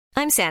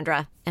I'm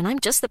Sandra, and I'm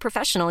just the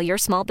professional your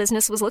small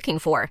business was looking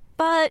for.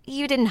 But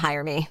you didn't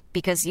hire me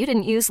because you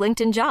didn't use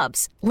LinkedIn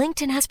Jobs.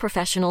 LinkedIn has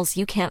professionals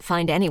you can't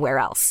find anywhere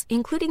else,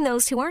 including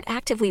those who aren't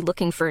actively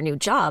looking for a new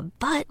job,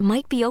 but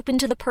might be open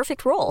to the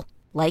perfect role,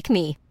 like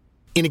me.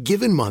 In a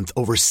given month,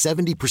 over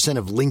 70%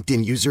 of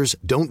LinkedIn users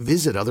don't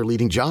visit other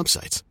leading job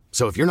sites.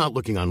 So if you're not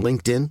looking on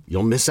LinkedIn,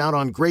 you'll miss out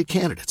on great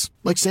candidates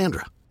like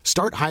Sandra.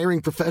 Start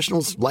hiring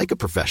professionals like a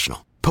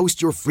professional.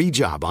 Post your free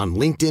job on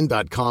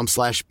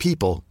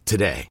linkedin.com/people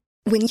today.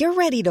 When you're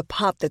ready to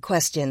pop the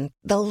question,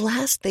 the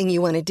last thing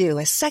you want to do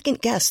is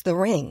second-guess the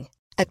ring.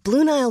 At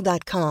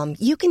BlueNile.com,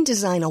 you can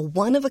design a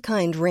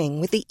one-of-a-kind ring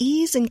with the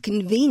ease and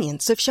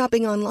convenience of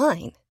shopping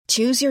online.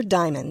 Choose your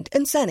diamond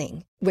and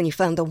setting. When you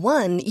find the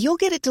one, you'll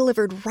get it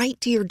delivered right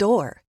to your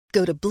door.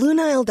 Go to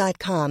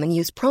BlueNile.com and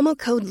use promo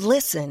code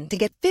LISTEN to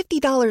get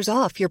 $50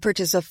 off your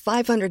purchase of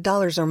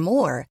 $500 or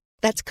more.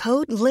 That's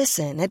code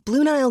LISTEN at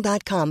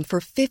BlueNile.com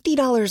for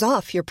 $50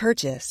 off your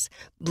purchase.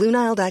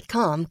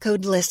 BlueNile.com,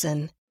 code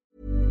LISTEN.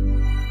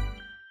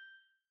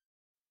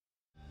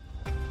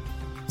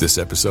 This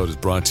episode is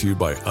brought to you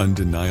by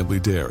Undeniably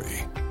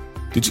Dairy.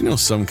 Did you know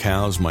some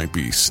cows might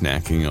be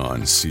snacking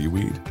on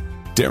seaweed?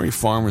 Dairy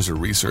farmers are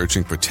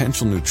researching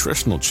potential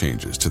nutritional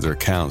changes to their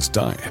cows'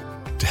 diet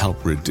to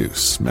help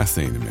reduce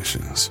methane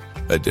emissions.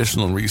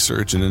 Additional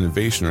research and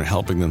innovation are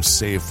helping them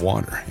save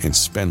water and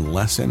spend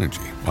less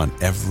energy on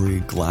every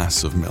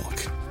glass of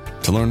milk.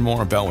 To learn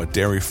more about what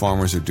dairy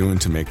farmers are doing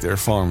to make their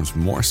farms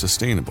more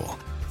sustainable,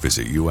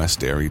 visit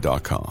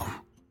usdairy.com.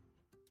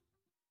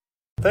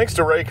 Thanks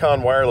to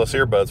Raycon Wireless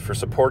Earbuds for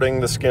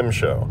supporting the SKIM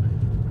Show.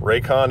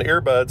 Raycon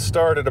earbuds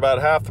start at about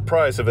half the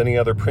price of any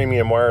other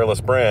premium wireless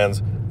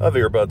brands of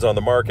earbuds on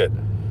the market.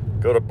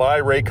 Go to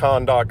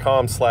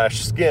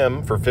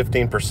buyraycon.com/skim for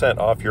 15%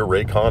 off your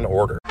Raycon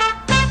order.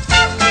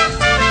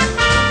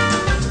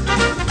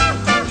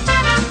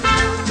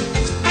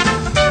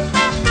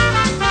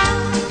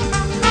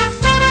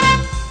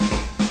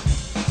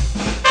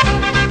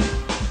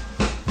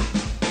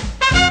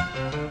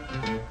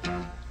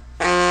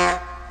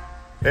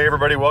 Hey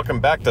everybody, welcome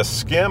back to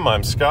Skim.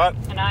 I'm Scott.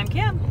 And I'm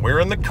Kim. We're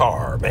in the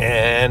car,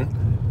 man.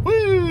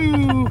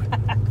 Woo!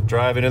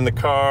 Driving in the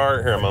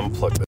car. Here, I'm gonna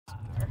unplug this.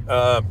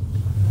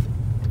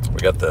 We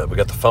got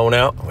the phone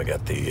out. We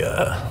got the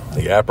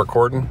app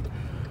recording.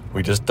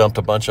 We just dumped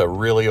a bunch of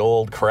really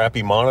old,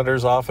 crappy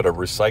monitors off at a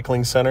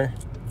recycling center.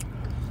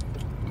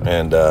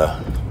 And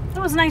it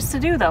was nice to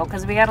do though,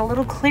 because we had a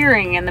little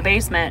clearing in the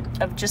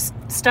basement of just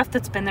stuff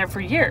that's been there for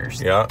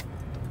years. Yeah.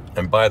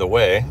 And by the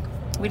way,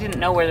 we didn't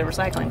know where the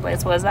recycling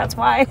place was. That's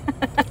why.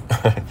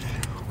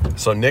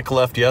 So Nick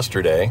left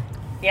yesterday.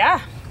 Yeah.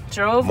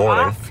 Drove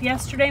off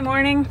yesterday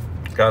morning.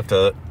 Got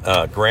to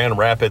Grand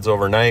Rapids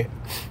overnight.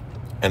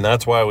 And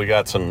that's why we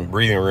got some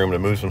breathing room to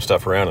move some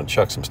stuff around and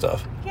chuck some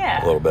stuff.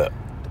 Yeah. A little bit.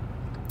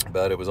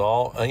 But it was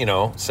all,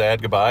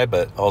 sad goodbye,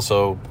 but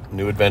also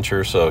new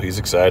adventure. So he's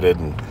excited.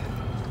 And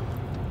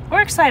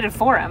we're excited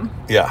for him.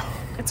 Yeah.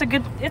 It's a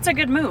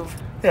good move.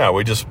 Yeah,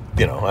 we just,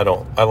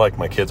 I like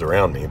my kids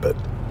around me, but...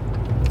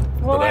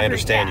 Well, but I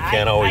understand you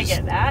can't always... I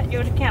get that.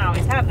 You can't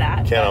always have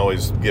that. Can't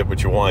always get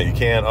what you want. You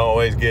can't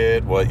always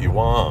get what you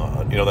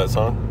want. You know that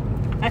song?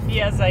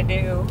 Yes, I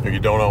do. Or you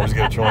don't always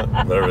get what you want?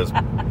 There it is.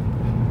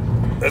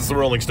 That's the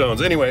Rolling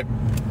Stones. Anyway,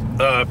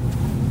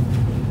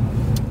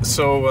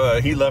 so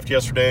he left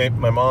yesterday.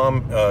 My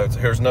mom,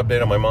 here's an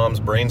update on my mom's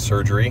brain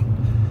surgery.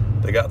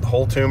 They got the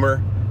whole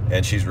tumor,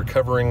 and she's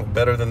recovering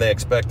better than they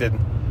expected.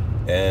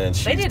 And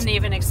they didn't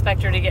even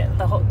expect her to get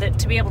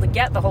to be able to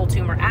get the whole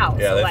tumor out.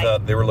 Yeah, they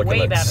thought they were looking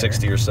at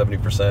 60 or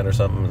 70% or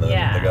something. And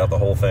then they got the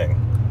whole thing,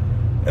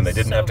 and they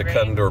didn't have to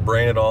cut into her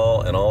brain at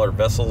all, and all her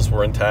vessels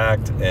were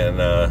intact. And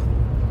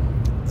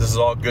this is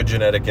all good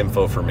genetic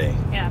info for me.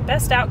 Yeah,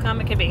 best outcome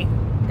it could be.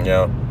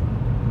 Yeah.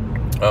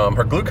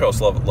 Her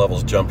glucose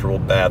levels jumped real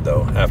bad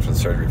though after the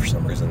surgery for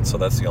some reason. So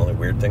that's the only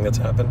weird thing that's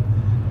happened.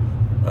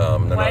 They're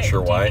not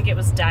sure why. Do you think it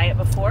was diet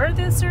before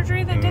the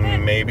surgery that did it?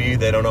 Maybe.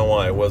 They don't know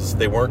why.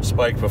 They weren't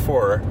spiked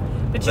before.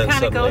 But you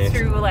kind of go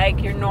through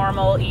like your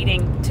normal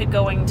eating to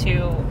going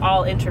to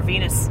all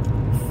intravenous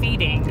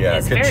feeding. Yeah,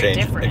 is it could very change.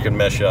 Different. It could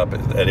mesh up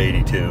at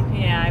 82.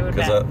 Yeah, I would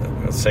bet.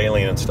 Because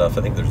saline and stuff,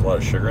 I think there's a lot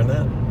of sugar in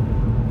that.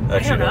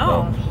 Actually, I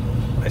don't know.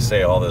 I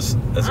say all this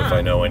as if I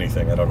know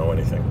anything. I don't know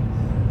anything.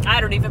 I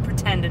don't even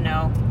pretend to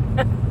know.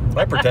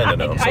 I pretend to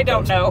know. I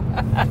don't know.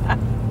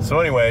 So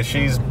anyway,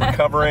 she's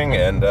recovering,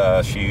 and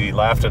she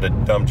laughed at a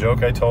dumb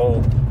joke I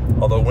told.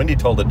 Although Wendy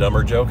told a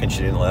dumber joke, and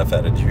she didn't laugh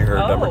at it. Did you hear her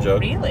dumber joke?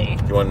 Really?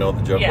 Do you want to know what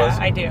the joke was? Yeah,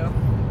 I do.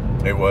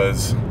 It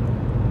was,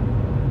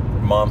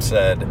 Mom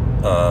said,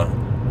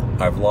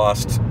 I've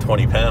lost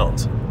 20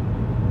 pounds.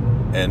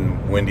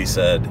 And Wendy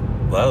said,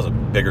 well, that was a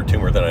bigger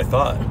tumor than I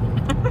thought.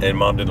 And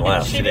Mom didn't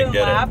laugh. She didn't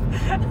get it.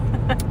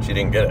 She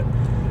didn't get it.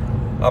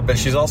 But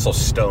she's also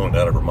stoned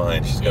out of her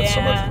mind. She's got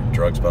so much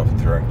drugs bumping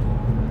through her.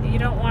 You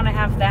don't want to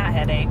have that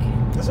headache.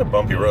 This is a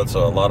bumpy road,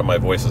 so a lot of my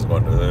voice is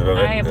going to...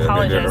 I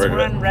apologize.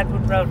 We're on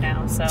Redwood Road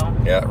now, so...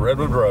 Yeah,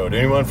 Redwood Road.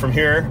 Anyone from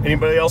here?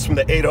 Anybody else from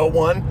the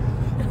 801?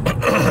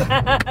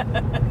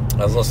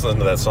 I was listening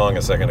to that song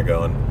a second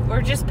ago, and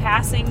we're just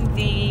passing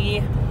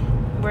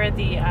where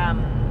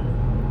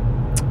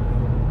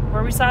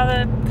we saw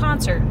the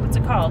concert. What's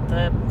it called?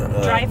 The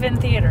drive-in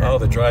theater. Oh,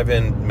 the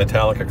drive-in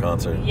Metallica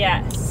concert.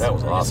 Yes. That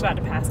was awesome. We're just about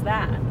to pass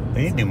that.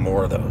 They need to do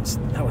more of those.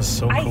 That was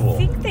so cool. I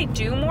think they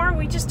do more.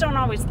 We just don't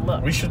always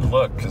look. We should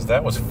look, because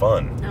that was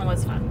fun. That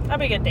was fun. That'll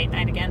be a good date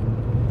night again.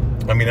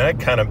 I mean,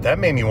 that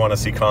made me want to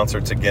see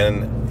concerts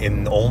again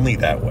in only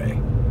that way.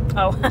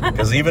 Oh.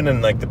 Because even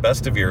in, like, the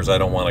best of years, I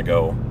don't want to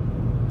go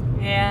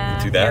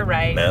yeah, do that you're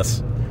right.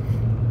 mess.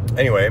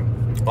 Anyway,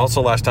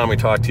 also last time we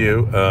talked to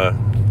you, let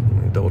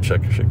me double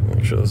check,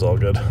 make sure this is all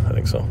good. I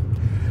think so.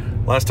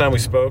 Last time we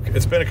spoke,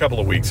 it's been a couple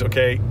of weeks,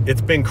 okay?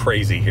 It's been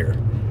crazy here.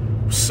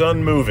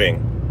 Son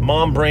moving,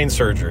 mom brain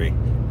surgery,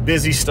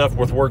 busy stuff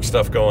with work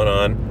stuff going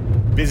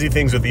on, busy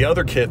things with the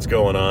other kids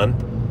going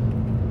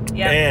on.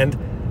 Yeah. And,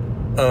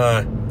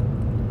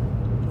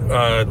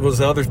 was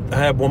the other, I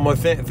had one more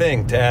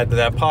thing to add to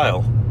that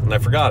pile, and I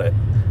forgot it.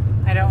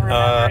 I don't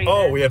remember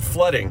either. We had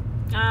flooding.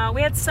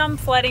 We had some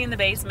flooding in the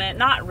basement.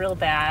 Not real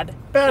bad.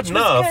 Bad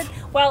enough. Was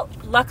good. Well,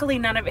 luckily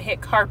none of it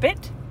hit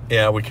carpet.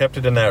 Yeah, we kept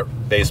it in that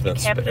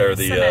basement, or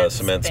the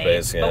cement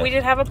space. Yeah. But we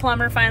did have a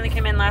plumber finally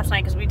come in last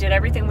night because we did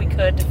everything we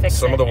could to fix it.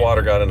 Some of the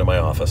water got into my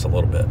office a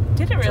little bit.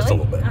 Did it really? Just a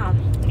little bit. Oh,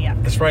 yeah.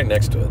 It's right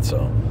next to it,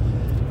 so.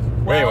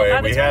 Well, anyway,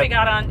 by the time we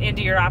got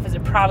into your office,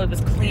 it probably was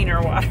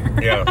cleaner water.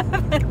 Yeah.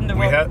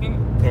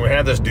 we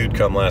had this dude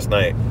come last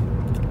night,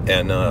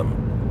 and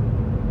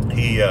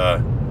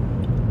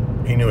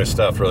he knew his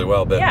stuff really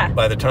well, but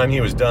by the time he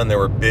was done, there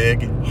were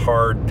big,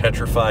 hard,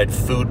 petrified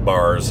food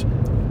bars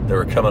that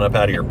were coming up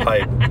out of your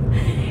pipe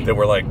that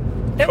were like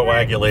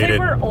coagulated. They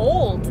were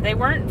old. They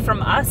weren't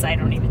from us, I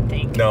don't even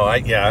think. No,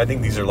 I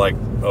think these are like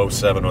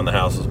 07 when the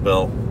house was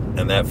built,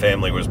 and that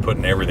family was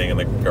putting everything in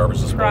the garbage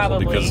disposal.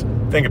 Probably. Because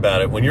think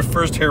about it, when you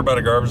first hear about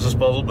a garbage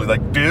disposal, be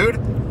like, dude,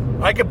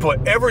 I could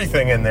put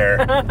everything in there.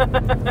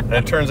 And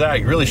it turns out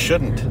you really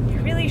shouldn't. You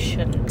really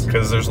shouldn't.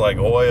 Because there's like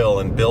oil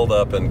and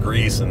buildup and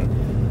grease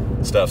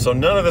and stuff. So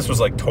none of this was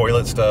like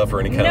toilet stuff or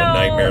any kind of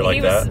nightmare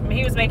like that.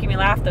 He was making me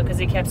laugh though because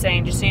he kept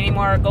saying, "Do you see any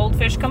more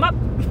goldfish come up?"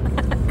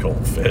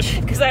 Goldfish.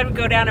 Because I would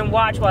go down and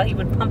watch while he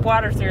would pump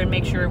water through and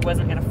make sure it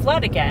wasn't going to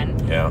flood again.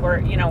 Yeah. Or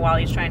while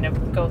he's trying to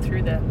go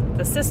through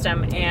the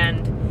system.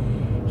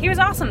 And he was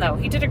awesome though.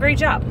 He did a great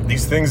job.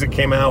 These things that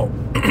came out,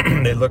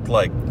 they looked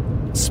like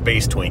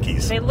space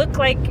Twinkies. They look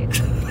like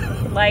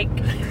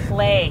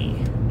clay.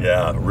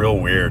 Yeah, real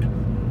weird.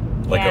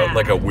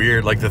 Like a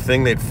weird, like the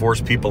thing they'd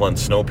force people on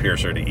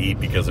Snowpiercer to eat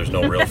because there's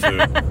no real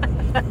food.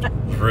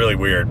 It's really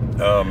weird.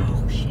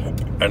 Oh shit!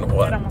 And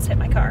what? That almost hit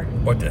my car.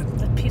 What did?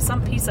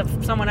 Some piece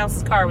of someone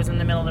else's car was in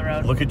the middle of the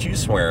road. Look at you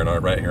swearing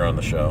right here on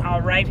the show.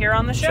 Right here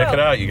on the show. Check it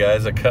out, you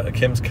guys.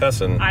 Kim's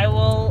cussing. I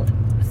will,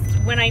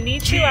 when I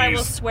need to, I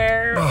will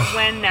swear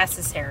when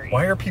necessary.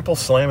 Why are people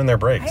slamming their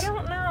brakes? I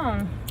don't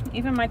know.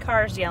 Even my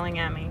car's yelling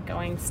at me,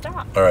 going,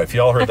 "Stop." All right, if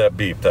y'all heard that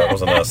beep, that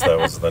wasn't us. That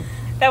was the...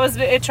 That was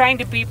it trying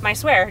to beep my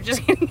swear.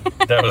 Just kidding.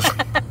 It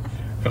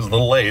was a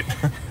little late.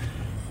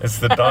 It's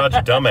the Dodge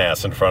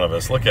dumbass in front of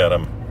us. Look at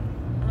him.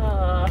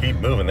 Keep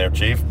moving there,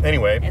 Chief.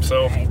 Anyway,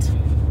 so... Right.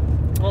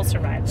 We'll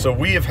survive. So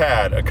we have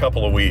had a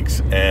couple of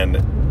weeks, and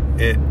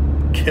it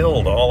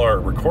killed all our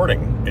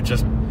recording. It's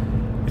just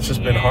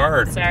been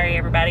hard. Sorry,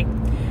 everybody.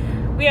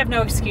 We have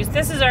no excuse.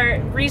 This is our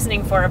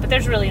reasoning for it, but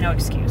there's really no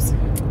excuse.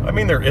 I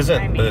mean, there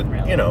isn't, but,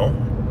 really.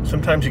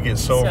 Sometimes you get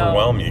so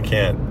overwhelmed you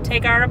can't.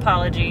 Take our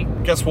apology.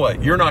 Guess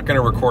what? You're not going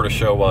to record a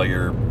show while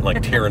you're,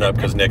 like, tearing up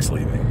because Nick's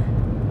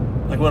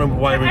leaving. Like,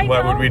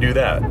 why would we do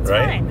that, That's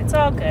right? Fine. It's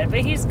all good.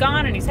 But he's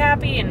gone, and he's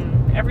happy,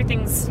 and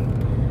everything's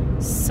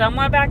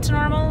somewhat back to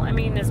normal. I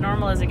mean, as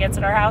normal as it gets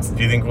at our house.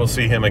 Do you think we'll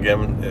see him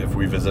again if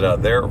we visit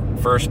out there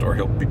first, or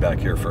he'll be back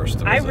here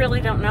first? I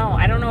really don't know.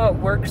 I don't know what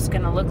work's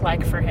going to look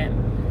like for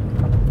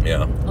him.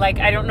 Yeah. Like,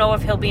 I don't know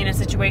if he'll be in a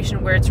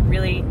situation where it's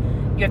really...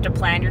 You have to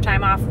plan your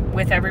time off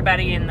with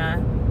everybody in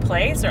the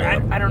place, or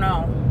I don't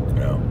know.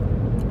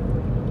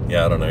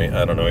 Yeah, I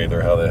don't know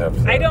either how they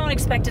have to. I don't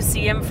expect to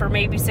see him for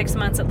maybe 6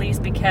 months at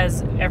least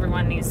because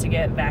everyone needs to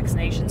get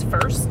vaccinations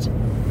first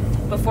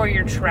before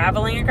you're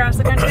traveling across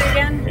the country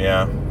again.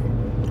 Yeah.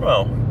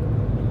 Well,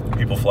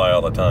 people fly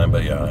all the time,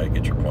 but yeah, I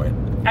get your point.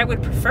 I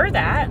would prefer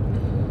that.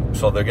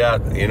 So they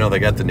got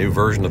the new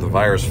version of the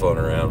virus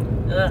floating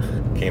around. Ugh.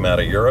 Came out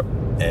of Europe,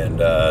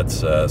 and it's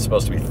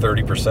supposed to be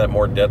 30%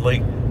 more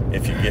deadly.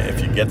 If you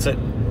gets it,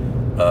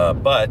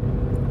 but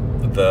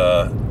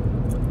the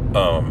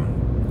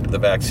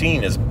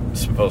vaccine is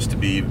supposed to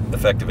be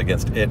effective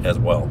against it as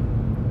well.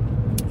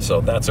 So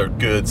that's a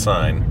good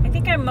sign. I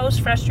think I'm most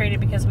frustrated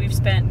because we've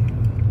spent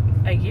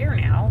a year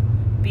now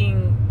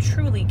being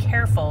truly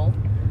careful.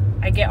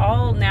 I get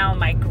all now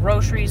my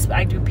groceries.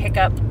 I do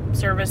pickup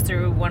service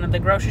through one of the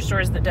grocery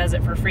stores that does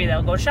it for free.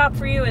 They'll go shop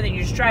for you, and then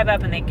you just drive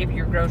up and they give you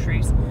your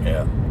groceries.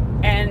 Yeah.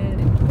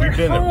 And we're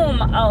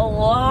home a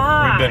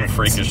lot. We've been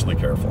freakishly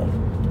careful.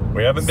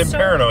 We haven't been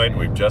paranoid.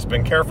 We've just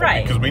been careful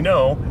because we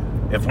know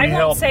if we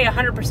help. I won't say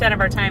 100% of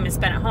our time is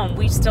spent at home.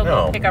 We still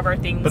go pick up our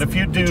things. But if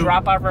you do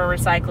drop off our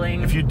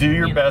recycling. If you do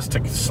your best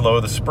to slow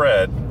the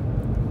spread,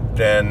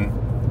 then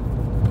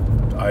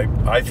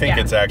I think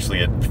it's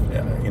actually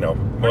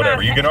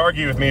whatever. You can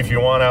argue with me if you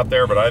want out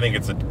there, but I think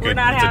it's a good. We're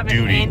not it's having a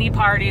duty. any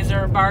parties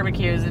or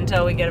barbecues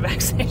until we get a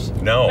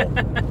vaccination. No.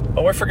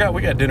 Oh, I forgot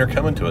we got dinner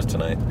coming to us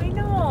tonight. I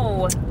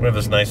know. We have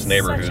this nice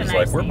neighbor Such a who's nice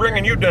like, "We're neighbor.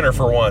 bringing you dinner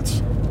for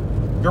once.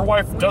 Your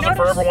wife does it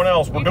for everyone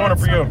else. We're doing it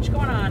for you." Much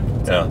going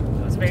on. So Yeah,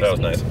 it was very that was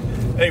sweet.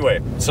 nice.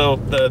 Anyway, so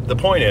the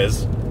point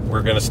is,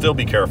 we're going to still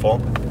be careful.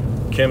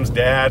 Kim's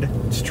dad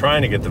is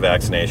trying to get the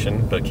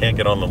vaccination, but can't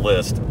get on the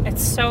list.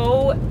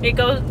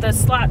 The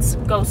slots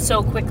go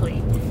so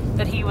quickly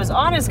that he was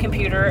on his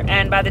computer,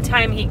 and by the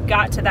time he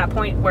got to that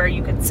point where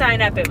you could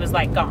sign up, it was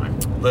like gone.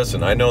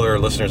 Listen, I know there are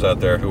listeners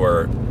out there who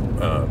are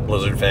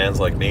Blizzard fans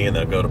like me, and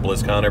they'll go to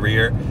BlizzCon every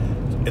year.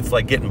 It's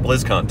like getting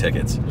BlizzCon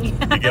tickets. You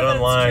get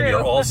online,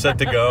 you're all set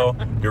to go,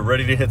 you're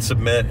ready to hit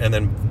submit, and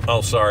then,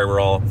 oh, sorry,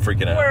 we're all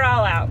freaking out. We're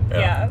all out.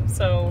 Yeah.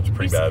 So it's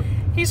pretty bad.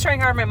 He's trying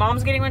hard. My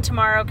mom's getting one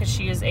tomorrow because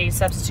she is a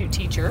substitute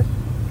teacher.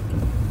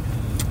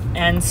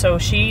 And so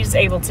she's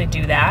able to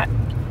do that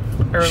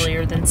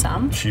earlier than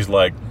some. She's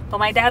like... But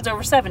my dad's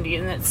over 70,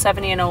 and it's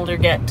 70 and older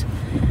get,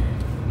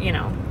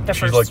 the she's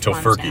first like ones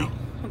Tofurky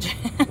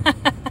now.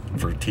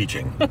 for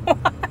teaching.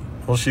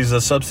 Well, she's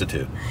a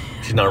substitute.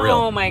 She's not real.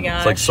 Oh, my gosh.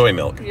 It's like soy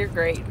milk. You're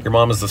great. Your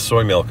mom is the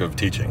soy milk of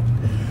teaching.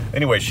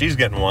 Anyway, she's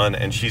getting one,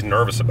 and she's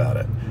nervous about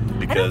it.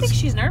 Because, I don't think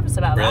she's nervous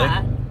about really?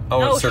 that. Oh,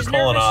 no, it's her she's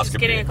nervous. colonoscopy. She's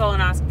getting a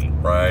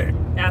colonoscopy.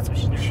 Right. That's what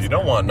she's nervous You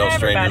don't want no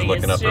strangers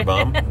looking up her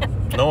bum.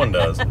 No one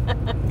does.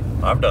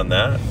 I've done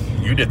that.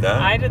 You did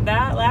that. I did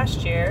that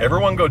last year.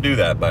 Everyone go do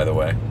that, by the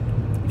way.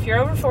 If you're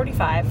over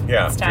 45,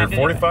 Yeah, it's if time you're to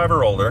 45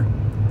 or older,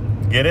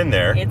 get in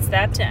there. It's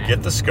that time.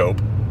 Get the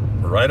scope,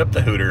 right up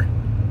the hooter,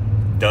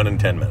 done in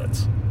 10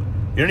 minutes.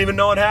 You don't even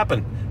know what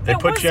happened. They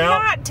put you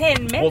out. Not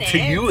 10 minutes. Well, to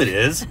you it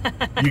is.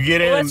 You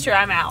get in. Well, that's true.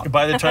 I'm out.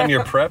 By the time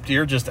you're prepped,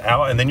 you're just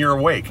out, and then you're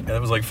awake. And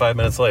it was like 5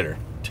 minutes later.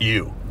 To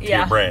you. To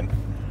your brain.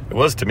 It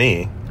was to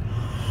me.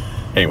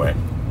 Anyway,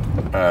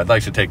 I'd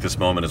like to take this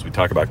moment as we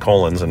talk about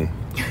colons and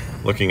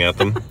looking at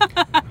them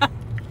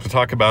to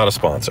talk about a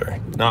sponsor.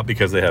 Not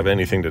because they have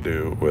anything to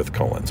do with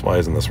colons. Why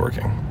isn't this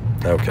working?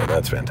 Okay,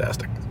 that's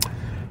fantastic.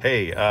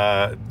 Hey,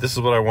 this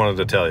is what I wanted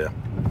to tell you.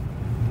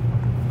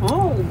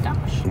 Oh,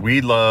 gosh.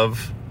 We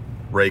love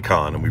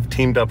Raycon, and we've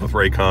teamed up with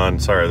Raycon.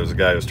 Sorry, there's a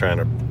guy who's trying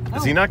to...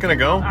 Is he not going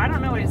to go? I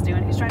don't know what he's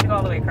doing. He's trying to go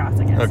all the way across,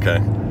 I guess. Okay.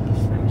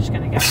 I'm just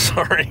going to go.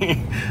 Sorry.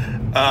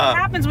 What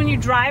happens when you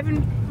drive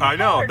and... I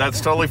know, that's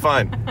totally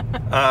fine.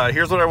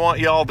 Here's what I want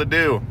y'all to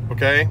do,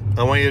 okay?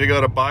 I want you to go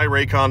to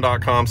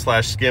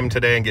buyraycon.com/skim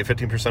today and get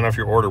 15% off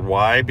your order.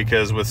 Why?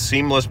 Because with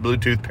seamless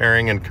Bluetooth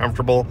pairing and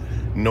comfortable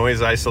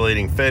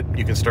noise-isolating fit,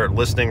 you can start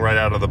listening right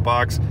out of the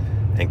box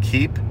and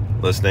keep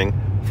listening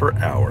for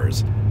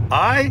hours.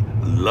 I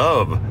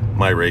love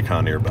my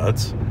Raycon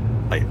earbuds.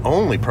 My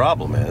only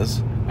problem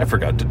is I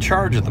forgot to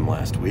charge them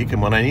last week,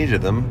 and when I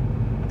needed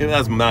them,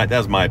 that's my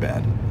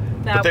bad.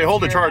 But they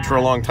hold a charge for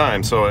a long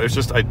time, so it's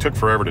just I took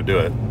forever to do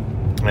it.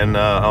 And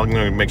I'm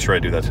going to make sure I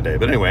do that today.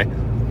 But anyway,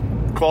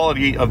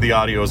 quality of the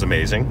audio is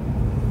amazing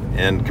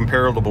and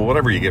comparable to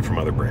whatever you get from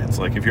other brands.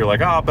 Like if you're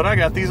like, but I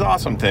got these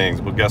awesome things.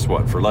 Well, guess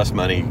what? For less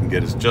money, you can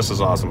get just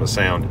as awesome a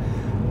sound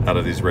out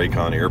of these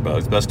Raycon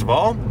earbuds. Best of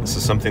all, this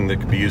is something that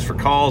could be used for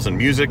calls and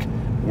music,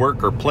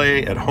 work or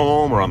play at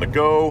home or on the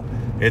go.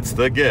 It's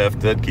the gift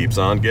that keeps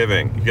on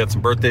giving. You got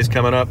some birthdays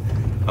coming up.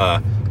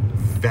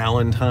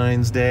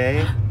 Valentine's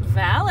Day.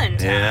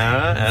 Valentine's.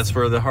 Yeah, that's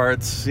where the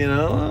hearts,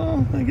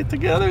 they get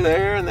together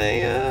there and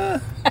they,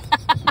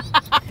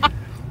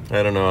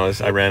 I don't know.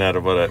 I ran out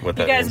of what that means.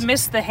 You guys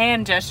missed the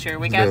hand gesture.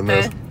 We got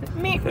the...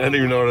 I don't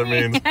even know what it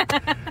means.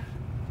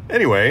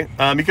 Anyway,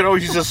 you can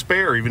always use a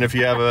spare even if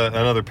you have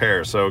another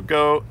pair. So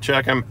go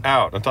check them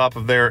out. On top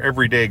of their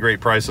everyday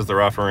great prices,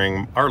 they're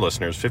offering our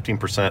listeners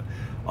 15%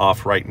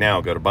 off right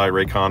now. Go to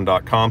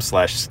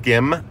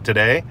buyraycon.com/skim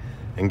today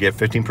and get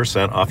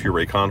 15% off your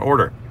Raycon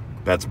order.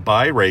 That's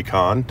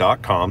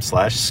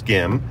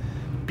buyraycon.com/skim,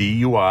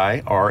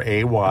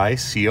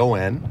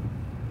 BUYRAYCON,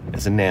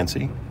 as in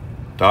Nancy,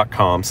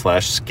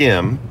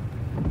 .com/skim.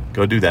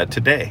 Go do that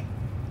today.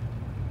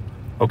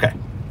 Okay.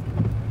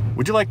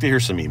 Would you like to hear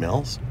some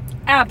emails?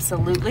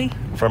 Absolutely.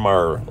 From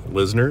our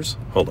listeners?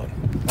 Hold on.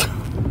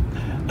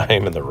 I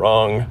am in the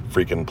wrong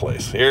freaking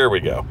place. Here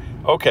we go.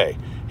 Okay.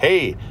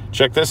 Hey,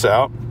 check this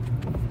out.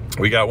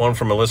 We got one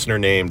from a listener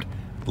named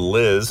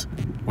Liz.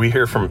 We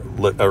hear from,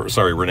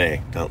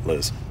 Renee, not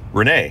Liz.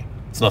 Renee.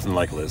 It's nothing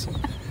like Liz.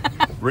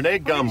 Renee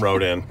Gum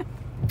wrote in,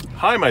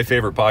 "Hi, my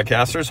favorite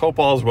podcasters. Hope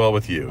all is well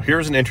with you.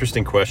 Here's an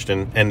interesting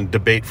question and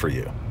debate for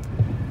you.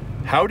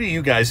 How do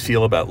you guys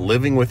feel about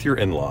living with your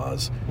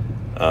in-laws?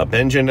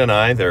 Benjamin and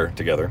I, they're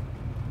together,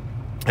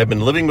 have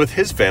been living with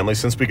his family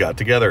since we got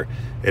together.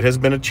 It has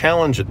been a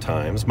challenge at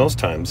times, most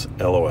times,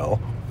 LOL.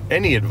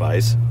 Any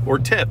advice or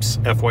tips?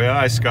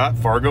 FYI, Scott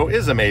Fargo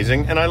is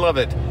amazing, and I love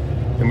it.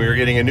 And we are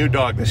getting a new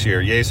dog this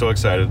year. Yay, so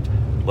excited.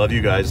 Love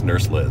you guys,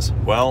 Nurse Liz."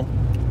 Well...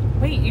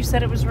 Wait, you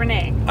said it was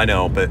Renee. I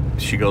know, but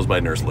she goes by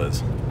Nurse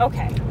Liz.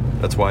 Okay.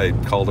 That's why I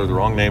called her the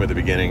wrong name at the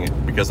beginning,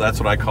 because that's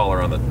what I call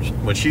her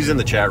when she's in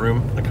the chat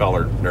room. I call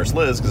her Nurse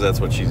Liz because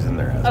that's what she's in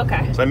there as.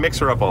 Okay. So I mix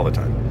her up all the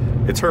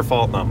time. It's her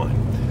fault, not mine.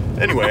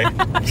 Anyway.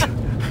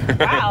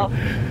 Wow.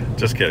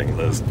 Just kidding,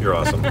 Liz. You're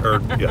awesome.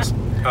 Yes.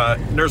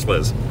 Nurse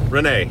Liz.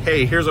 Renee,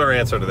 hey, here's our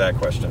answer to that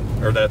question,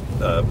 or that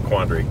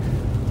quandary.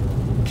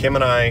 Kim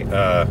and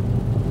I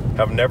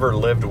have never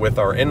lived with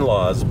our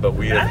in-laws, but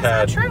we have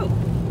had... That's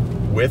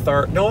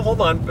not true. No, hold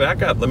on.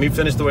 Back up. Let me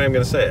finish the way I'm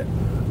going to say it.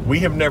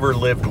 We have never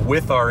lived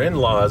with our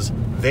in-laws.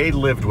 They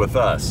lived with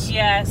us.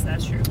 Yes,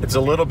 that's true. It's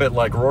a little bit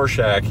like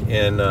Rorschach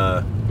in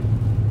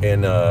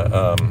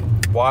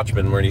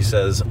Watchmen, where he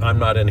says, I'm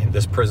not in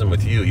this prison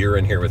with you. You're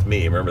in here with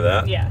me. Remember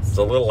that? Yes. It's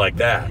a little like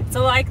that. It's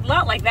a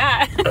lot like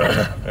that.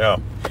 Yeah.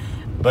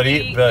 But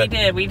we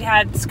did. We'd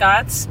had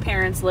Scott's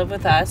parents live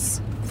with us.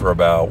 For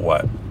about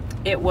what?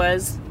 It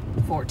was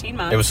 14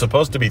 months. It was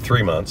supposed to be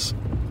 3 months.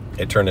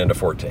 It turned into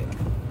 14.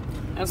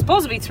 It was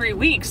supposed to be 3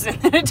 weeks,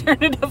 and then it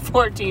turned into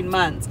 14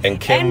 months. And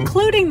Kim...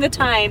 Including the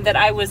time that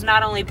I was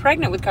not only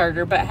pregnant with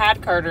Carter, but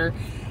had Carter,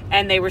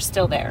 and they were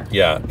still there.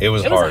 Yeah, it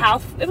was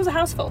hard. It was a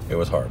house full. It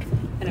was hard.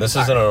 And this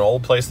is in an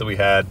old place that we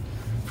had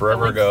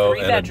forever ago.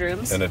 3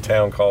 bedrooms. In a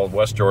town called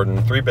West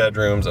Jordan. 3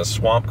 bedrooms, a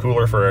swamp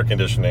cooler for air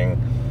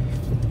conditioning.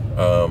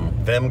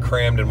 Them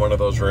crammed in one of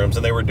those rooms.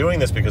 And they were doing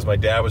this because my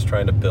dad was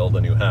trying to build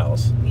a new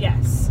house.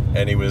 Yes.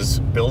 And he was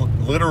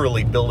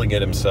literally building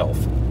it himself.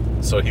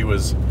 So he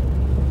was...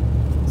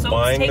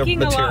 buying the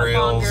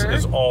materials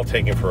is all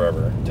taking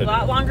forever to do. A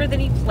lot longer than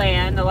he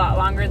planned, a lot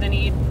longer than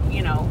he,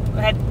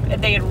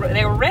 they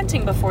were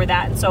renting before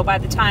that, and so by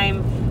the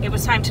time it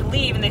was time to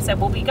leave and they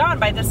said, we'll be gone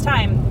by this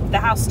time, the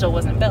house still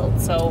wasn't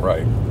built. So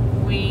right.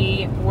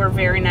 We were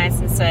very nice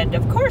and said,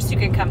 of course you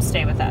can come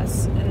stay with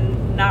us,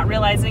 and not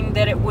realizing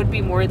that it would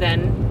be more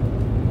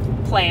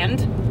than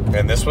planned.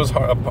 And this was a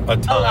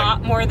time... A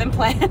lot more than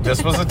planned.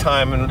 This was a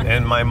time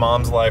in my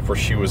mom's life where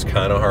she was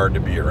kind of hard to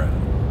be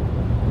around.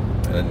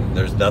 And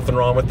there's nothing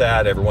wrong with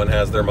that. Everyone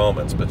has their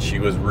moments, but she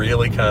was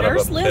really kind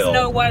Nurse of a Liz pill.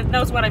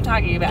 knows what I'm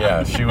talking about.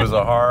 Yeah, she was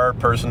a hard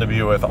person to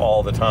be with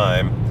all the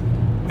time,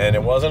 and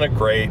it wasn't a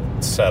great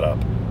setup.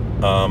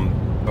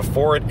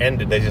 Before it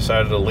ended, they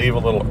decided to leave a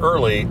little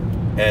early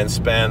and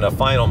spend a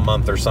final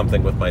month or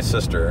something with my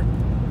sister,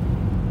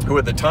 who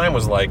at the time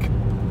was like,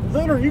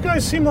 Leonard, you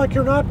guys seem like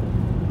you're not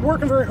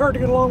working very hard to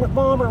get along with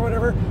Mom or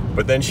whatever.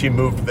 But then she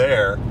moved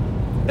there,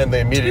 and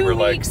they immediately were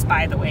like... 2 weeks,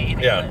 by the way,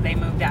 they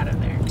moved out of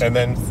there. And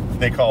then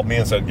they called me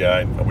and said,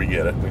 yeah, we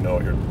get it. We know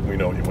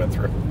what you went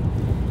through.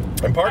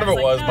 And part of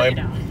it was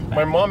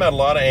my mom had a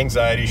lot of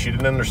anxiety. She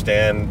didn't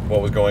understand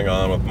what was going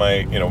on with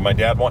my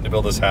dad wanting to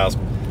build this house.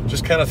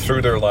 Just kind of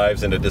threw their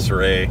lives into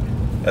disarray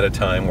at a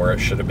time where it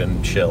should have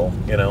been chill.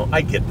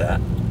 I get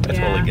that. I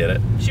totally get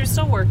it. She was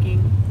still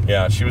working.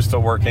 Yeah, she was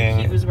still working.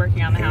 And he was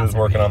working on the house. He was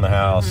working on the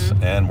house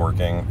and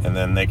working. And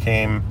then they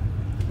came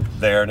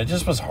there, and it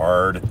just was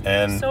hard.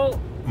 And so,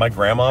 my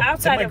grandma,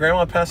 did my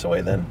grandma pass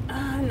away then?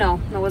 No,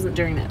 it wasn't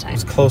during that time. It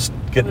was close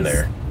getting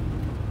there.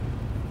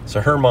 So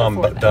her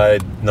mom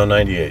died,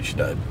 98 she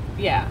died.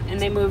 Yeah,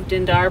 and they moved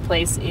into our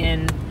place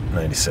in...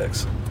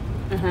 96.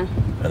 And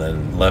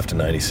then left in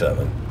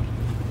 97.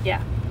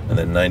 Yeah. And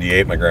then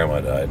 98, my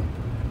grandma died.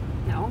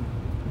 No.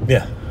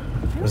 Yeah,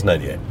 it was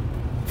 98.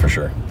 For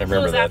sure. I remember that.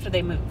 It was after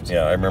they moved.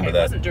 Yeah, I remember that.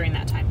 It wasn't during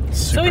that time.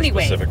 Super so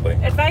anyway, specifically.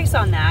 Advice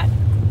on that.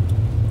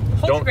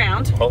 Hold your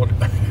ground.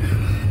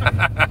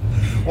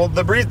 Well,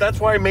 that's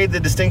why I made the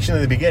distinction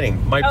in the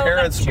beginning. My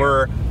parents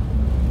were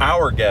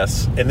our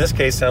guests. In this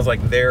case, sounds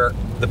like they're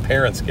the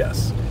parents'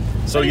 guests.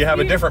 So you have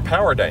a different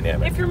power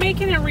dynamic. If you're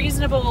making a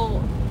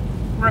reasonable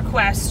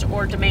request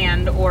or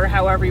demand, or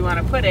however you want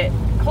to put it,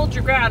 hold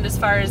your ground as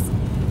far as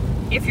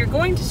if you're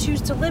going to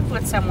choose to live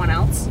with someone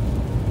else,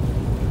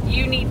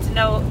 they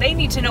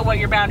need to know what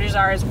your boundaries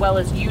are as well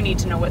as you need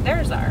to know what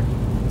theirs are.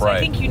 So I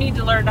think you need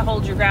to learn to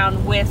hold your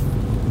ground with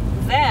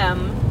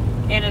them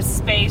in a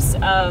space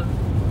of,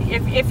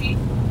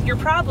 if your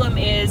problem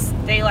is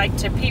they like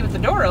to pee with the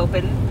door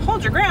open,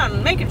 hold your ground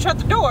and make them shut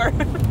the door.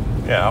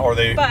 Yeah, or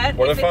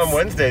if on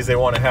Wednesdays they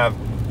want to have,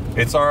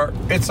 it's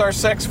our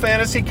sex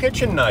fantasy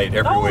kitchen night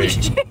every week.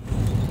 Shit.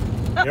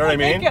 You know what I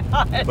mean?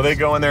 Well, they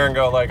go in there and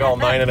go like all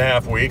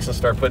 9.5 weeks and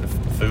start putting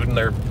food in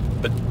their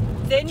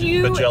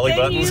jelly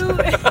buttons.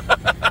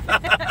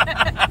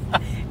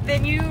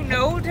 Then you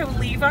know to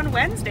leave on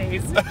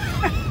Wednesdays.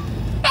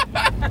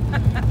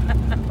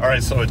 All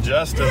right, so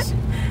adjust as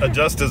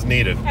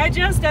needed.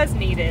 Adjust as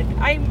needed.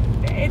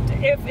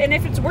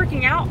 If it's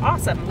working out,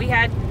 awesome. We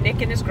had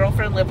Nick and his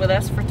girlfriend live with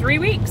us for 3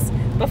 weeks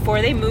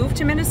before they moved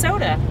to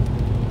Minnesota.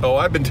 Oh,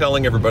 I've been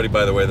telling everybody,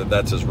 by the way, that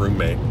that's his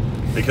roommate.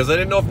 Because I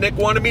didn't know if Nick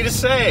wanted me to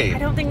say. I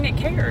don't think Nick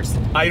cares.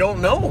 I don't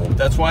know.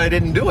 That's why I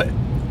didn't do it.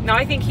 No,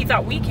 I think he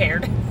thought we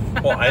cared.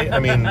 Well, I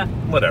mean,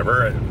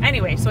 whatever.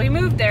 Anyway, so he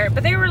moved there,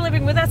 but they were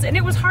living with us, and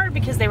it was hard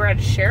because they were had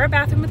to share a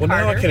bathroom with Carter.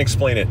 Well, now I can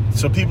explain it.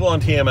 So people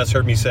on TMS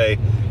heard me say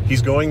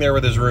he's going there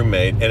with his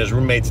roommate, and his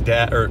roommate's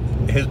dad, or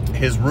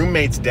his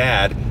roommate's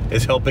dad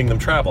is helping them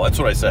travel. That's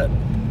what I said.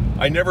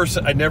 I never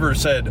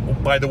said, oh,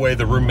 by the way,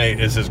 the roommate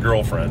is his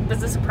girlfriend.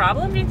 Was this a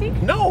problem, do you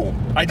think? No.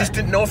 I just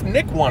didn't know if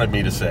Nick wanted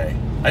me to say.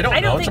 I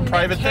don't know. It's a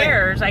private thing. I don't think Nick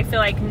cares. I feel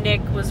like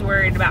Nick was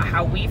worried about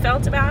how we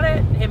felt about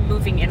it, him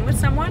moving in with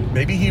someone.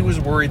 Maybe he was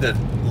worried that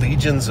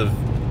legions of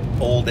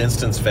old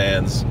Instance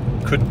fans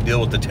couldn't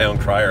deal with the town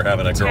crier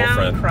having a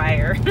girlfriend. Town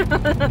crier.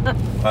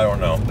 I don't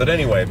know. But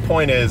anyway,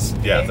 point is,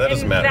 that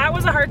doesn't matter. That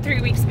was a hard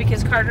 3 weeks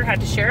because Carter had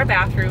to share a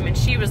bathroom, and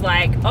she was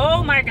like,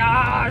 oh my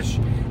gosh,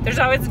 there's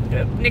always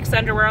Nick's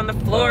underwear on the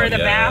floor of the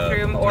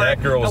bathroom, or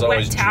that girl was a wet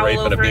always towel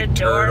draping over a big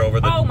turd over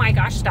the... Oh my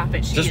gosh, stop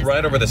it. Just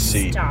right over the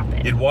seat. Stop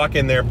it. You'd walk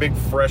in there, big,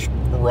 fresh,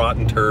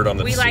 rotten turd on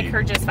the seat. We like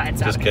her just fine.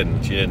 Just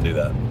kidding. She didn't do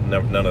that.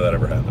 None of that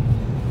ever happened.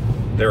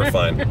 They were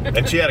fine.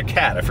 And she had a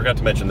cat. I forgot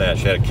to mention that.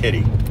 She had a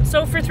kitty.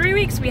 So for 3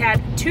 weeks, we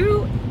had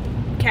 2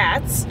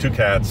 cats. 2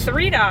 cats.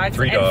 3 dogs.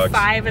 3 dogs. And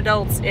 5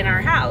 adults in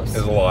our house. It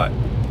was a lot.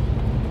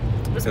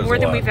 It was more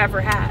than we've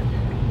ever had.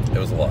 It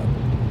was a lot.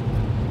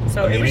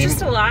 So it was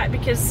just a lot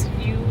because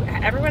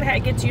everyone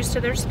gets used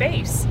to their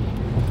space.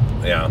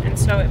 Yeah. And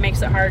so it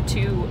makes it hard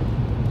to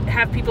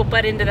have people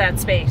butt into that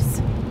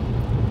space.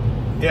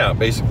 Yeah,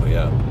 basically,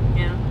 yeah.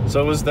 Yeah.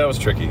 So that was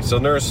tricky. So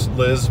Nurse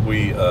Liz,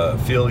 we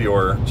feel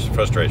your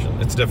frustration.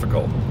 It's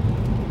difficult.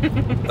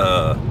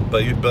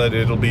 But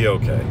it'll be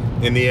okay.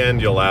 In the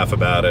end, you'll laugh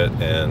about it,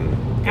 and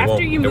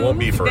it won't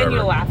be forever. Then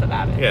you'll laugh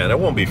about it. Yeah, and it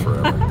won't be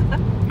forever.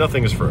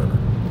 Nothing is forever.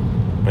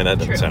 I mean, that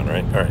doesn't sound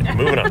right. All right,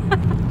 moving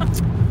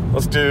on.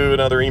 Let's do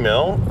another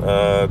email.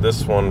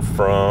 This one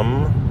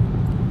from...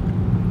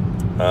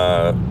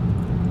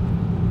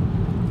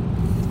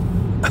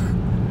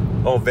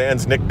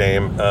 Van's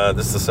nickname.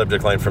 This is the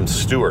subject line from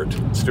Stuart.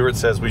 Stuart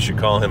says we should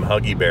call him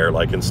Huggy Bear,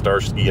 like in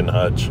Starsky and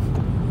Hutch.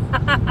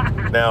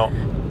 Now,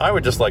 I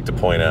would just like to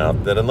point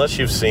out that unless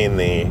you've seen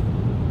the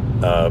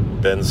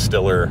Ben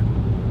Stiller,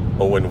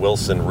 Owen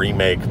Wilson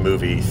remake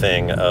movie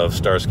thing of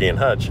Starsky and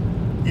Hutch,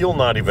 you'll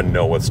not even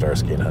know what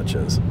Starsky and Hutch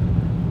is.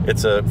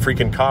 It's a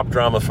freaking cop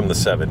drama from the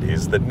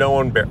 70s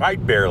that I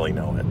barely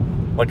know it.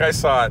 Like, I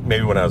saw it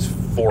maybe when I was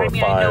 4 or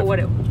 5. I know what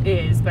it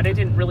is, but I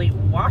didn't really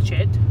watch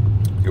it.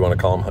 You want to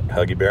call him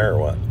Huggy Bear or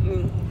what?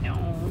 No,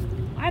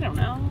 I don't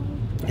know.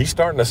 He's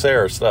starting to say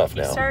our stuff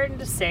now. He's starting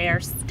to say our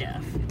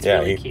stuff. It's yeah,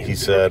 really cute. He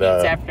said...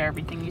 after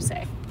everything you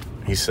say.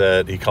 He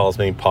said he calls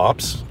me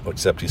Pops,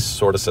 except he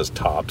sort of says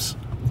Tops,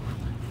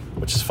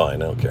 which is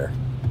fine. I don't care.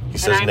 He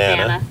says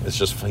Nana. It's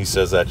just he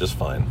says that just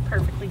fine.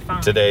 Perfectly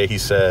fine. Today he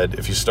said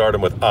if you start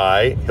him with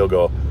I, he'll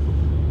go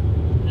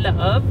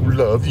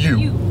Love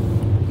you.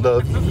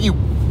 Love you.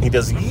 He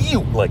does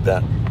you like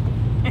that.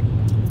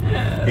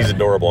 He's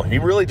adorable. He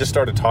really just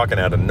started talking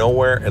out of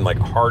nowhere and like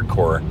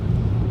hardcore.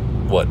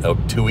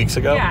 2 weeks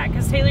ago? Yeah,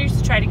 because Taylor used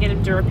to try to get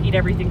him to repeat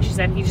everything she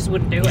said, and he just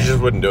wouldn't do it. He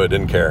just wouldn't do it,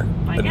 didn't care.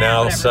 Like, and now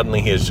whatever.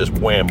 Suddenly he is just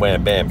wham,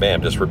 wham, bam,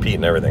 bam, just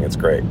repeating everything. It's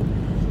great.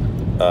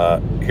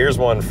 Here's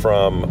one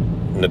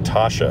from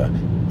Natasha.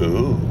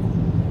 Ooh.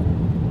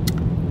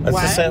 That's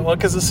what? The same, well,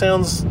 because it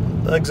sounds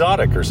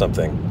exotic or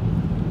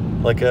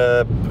something. Like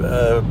a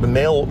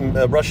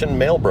Russian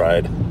male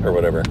bride or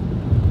whatever.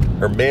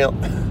 Or male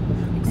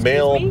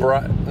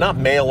bride. Not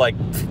male like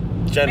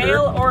gender.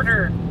 Mail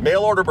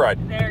order bride.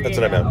 That's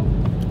what I meant.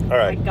 All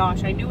right. Oh my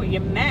gosh, I knew what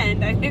you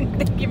meant. I didn't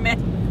think you meant...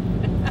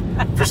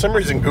 For some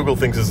reason, Google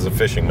thinks this is a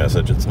phishing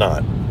message. It's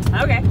not.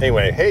 Okay.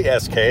 Anyway, hey,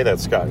 SK,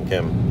 that's Scott and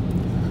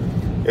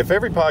Kim. If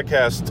every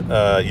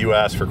podcast you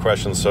ask for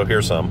questions, so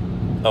here's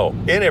some. Oh,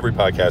 in every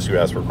podcast you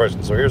ask for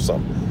questions, so here's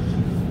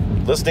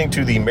some. Listening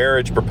to the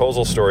marriage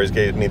proposal stories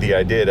gave me the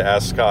idea to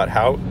ask Scott,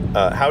 how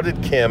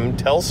did Kim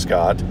tell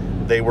Scott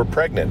they were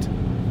pregnant?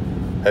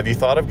 Have you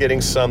thought of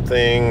getting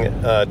something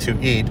to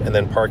eat and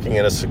then parking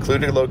in a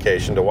secluded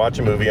location to watch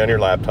a movie on your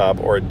laptop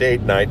or a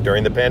date night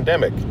during the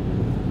pandemic?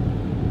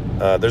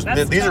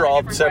 These are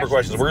all separate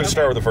questions. We're going to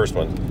start with the first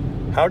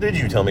one. How did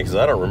you tell me? Because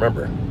I don't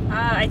remember.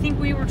 I think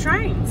we were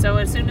trying. So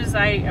as soon as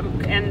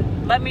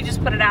and let me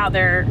just put it out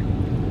there,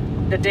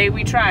 the day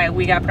we try,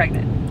 we got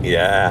pregnant.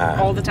 Yeah.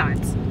 All the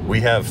times.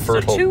 We have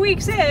fertile... So 2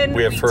 weeks in,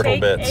 we have fertile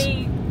take bits.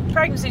 A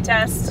pregnancy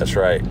test. That's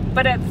right.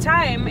 But at the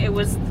time, it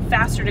was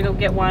faster to go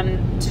get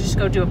one, to just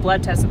go do a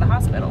blood test at the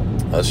hospital.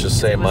 Let's just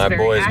say my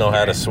boys know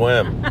how to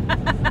swim.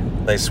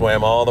 They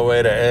swam all the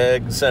way to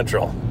Egg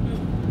Central.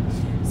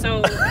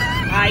 So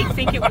I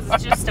think it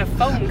was just a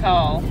phone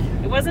call.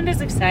 It wasn't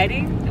as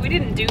exciting. We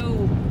didn't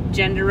do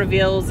gender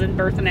reveals and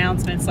birth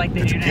announcements like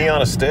they do now. Did you pee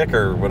on a stick,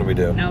 or what did we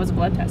do? No, it was a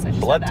blood test. I just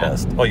blood said that.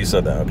 test? Oh, you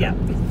said that. Okay.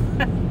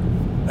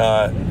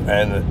 Yeah.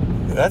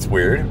 And that's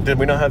weird. Did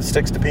we not have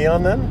sticks to pee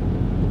on then?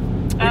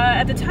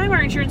 At the time,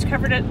 our insurance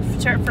covered it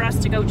for us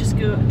to go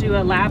do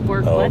a lab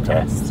work blood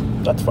test.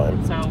 That's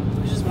fine. So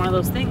it was just one of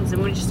those things,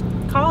 and we just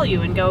call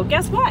you and go,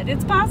 guess what?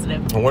 It's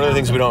positive. And one of the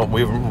things we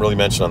haven't really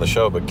mentioned on the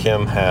show, but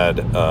Kim had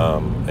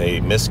a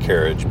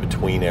miscarriage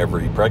between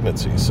every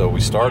pregnancy. So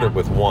we started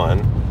with one,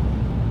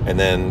 and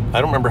then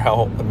I don't remember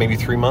how, maybe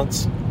 3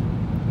 months.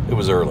 It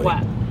was early.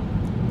 What?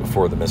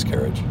 Before the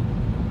miscarriage.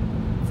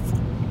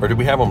 Or did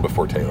we have one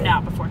before Taylor?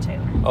 No, before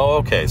Taylor. Oh,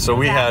 okay. So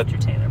we had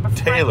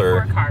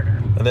Taylor. Before Carter.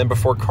 And then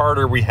before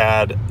Carter, we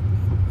had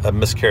a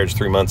miscarriage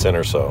 3 months in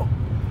or so.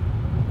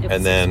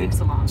 And then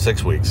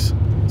 6 weeks.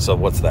 So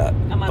what's that?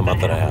 A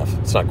month and a half.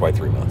 It's not quite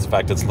 3 months. In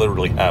fact, it's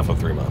literally half of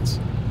 3 months.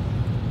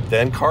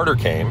 Then Carter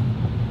came,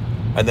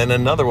 and then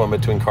another one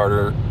between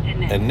Carter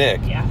and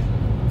Nick. Yeah.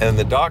 And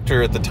the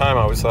doctor at the time,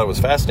 I always thought it was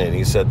fascinating.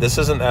 He said, "This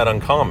isn't that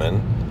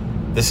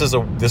uncommon. This is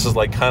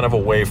like kind of a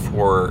way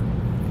for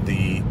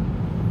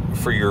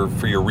your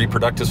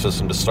reproductive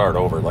system to start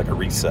over, like a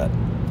reset.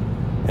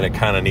 And it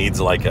kind of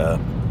needs like a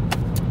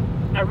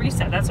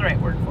reset. That's the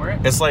right word for it.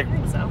 It's like, I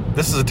think so.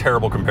 This is a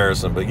terrible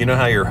comparison, but you know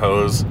how your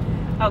hose.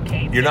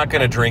 Okay. You're not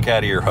going to drink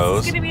out of your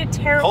hose. It's going to be a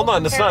terrible. Hold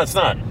on, it's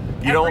not.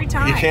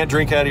 You can't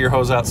drink out of your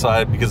hose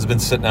outside because it's been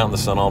sitting out in the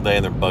sun all day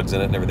and there are bugs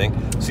in it and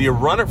everything. So you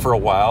run it for a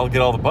while,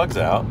 get all the bugs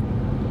out,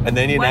 and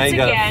then you're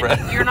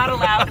not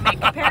allowed to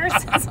make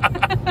comparisons.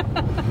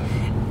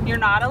 You're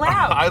not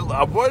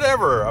allowed.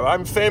 Whatever.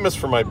 I'm famous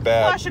for my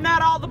bad. Flushing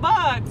out all the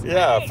bugs.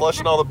 Yeah, right?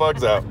 Flushing all the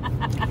bugs out.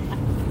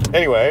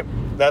 Anyway,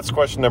 that's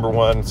question number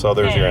 1. So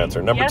there's your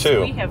answer. Number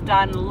 2. We have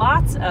done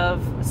lots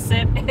of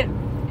sit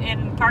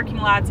in parking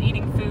lots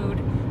eating food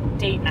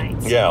date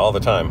nights. Yeah, all the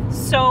time.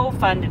 So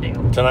fun to do.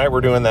 Tonight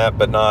we're doing that,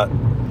 but not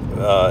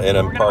in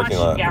a parking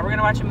lot. Yeah, we're going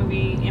to watch a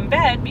movie in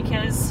bed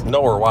because...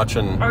 No, we're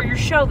watching... Or your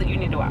show that you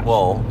need to watch.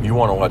 Well, you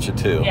want to watch it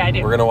too. Yeah, I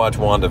do. We're going to watch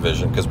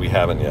WandaVision because we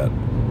haven't yet.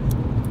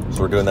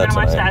 So we're doing that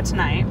tonight. We're going to watch that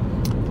tonight.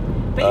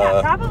 But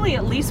yeah, probably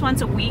at least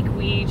once a week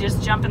we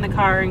just jump in the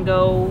car and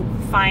go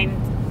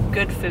find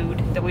good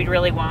food that we'd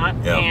really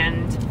want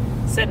and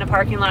sit in a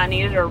parking lot and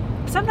eat it, or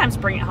sometimes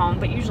bring it home,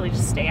 but usually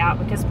just stay out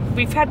because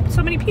we've had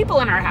so many people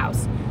in our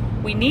house.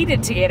 We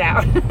needed to get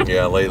out.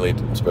 Yeah, lately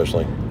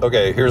especially.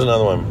 Okay, here's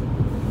another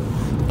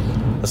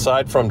one.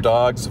 Aside from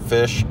dogs,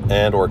 fish,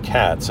 and or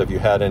cats, have you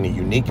had any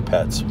unique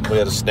pets? We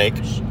had a snake.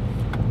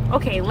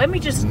 Okay, let me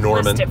just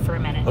list it for a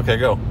minute. Okay,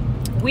 go.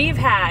 We've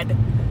had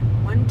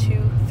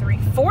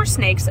 4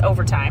 snakes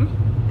over time.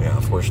 Yeah,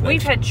 4 snakes.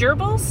 We've had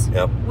gerbils.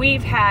 Yep.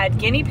 We've had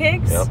guinea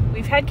pigs. Yep.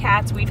 We've had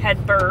cats. We've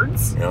had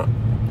birds. Yep.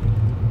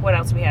 What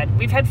else we had?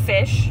 We've had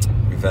fish.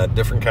 We've had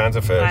different kinds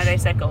of fish. I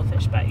said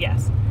goldfish, but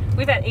yes.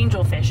 We've had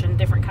angelfish and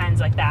different kinds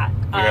like that.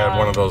 We had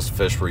one of those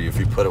fish where if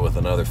you put it with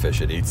another fish,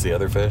 it eats the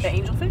other fish. The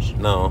angelfish?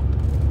 No.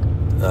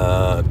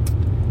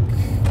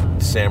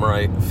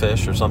 Samurai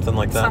fish or something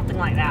like that? Something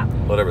like that.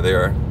 Whatever they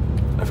are.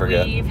 I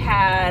forget. We've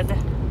had...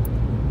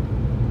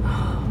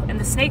 And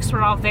the snakes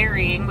were all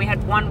varying. We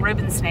had one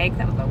ribbon snake.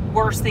 That was the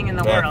worst thing in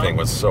the world. That thing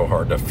was so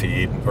hard to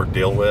feed or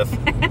deal with.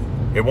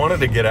 It wanted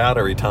to get out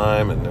every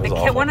time, and it was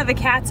awful. One of the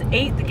cats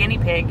ate the guinea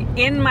pig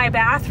in my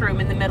bathroom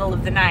in the middle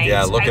of the night.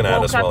 Yeah, looking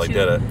at us while he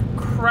did it.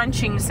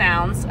 Crunching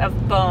sounds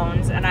of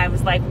bones, and I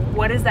was like,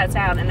 "What is that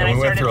sound?" And then I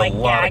started like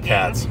gagging. We went through a lot of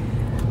cats.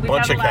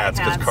 Bunch of cats,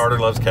 because Carter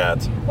loves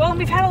cats. Well, and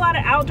we've had a lot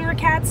of outdoor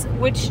cats,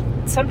 which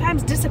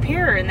sometimes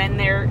disappear, and then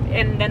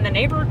the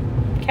neighbor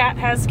cat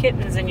has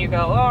kittens, and you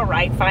go, "All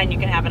right, fine, you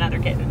can have another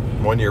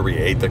kitten." One year we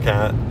ate the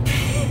cat.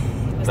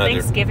 It was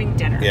Thanksgiving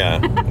dinner. Yeah,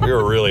 we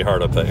were really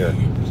hard up that year.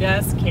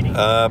 Just kidding.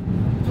 So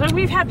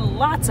we've had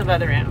lots of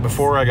other animals.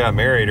 Before I got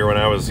married, or when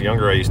I was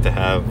younger, I used to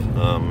have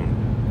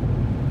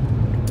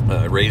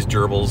raised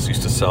gerbils.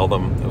 Used to sell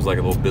them. It was like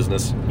a little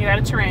business. You had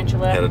a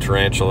tarantula. Had a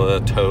tarantula,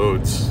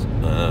 toads,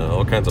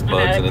 all kinds of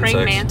bugs and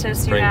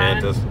insects. Praying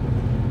mantis.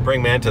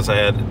 Praying mantis.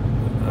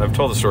 I've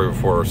told the story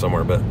before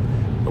somewhere, but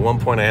at one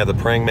point I had the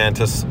praying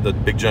mantis, the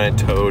big giant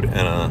toad,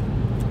 and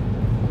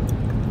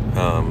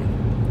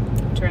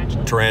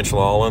a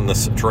tarantula all in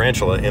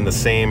the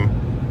same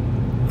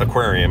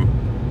aquarium.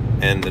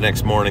 And the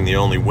next morning, the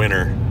only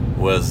winner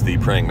was the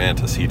praying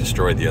mantis. He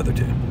destroyed the other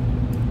 2.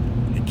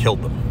 He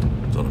killed them.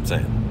 That's what I'm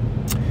saying.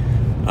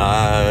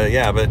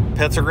 Yeah, but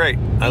pets are great.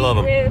 I love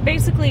them.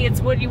 Basically, it's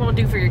what you want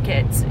to do for your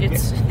kids.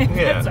 It's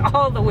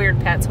all the weird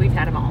pets. We've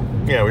had them all.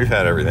 Yeah, we've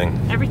had everything.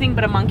 Everything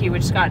but a monkey,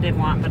 which Scott did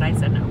want, but I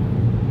said no.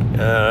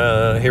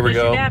 Here we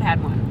go. Your dad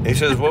had one. He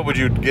says, "What would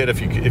you get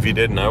if you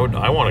didn't?"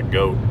 I want a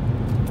goat.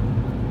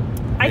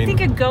 I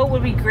think a goat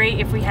would be great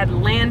if we had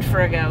land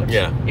for a goat.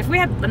 Yeah. If we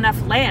had enough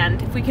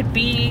land, if we could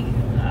be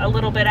a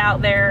little bit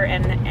out there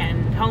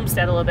and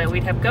homestead a little bit,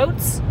 we'd have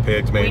goats.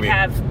 Pigs, maybe. We'd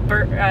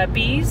have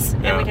bees,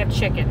 and we'd have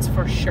chickens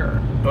for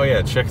sure. Oh,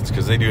 yeah, chickens,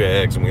 because they do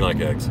eggs, and we like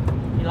eggs.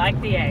 You like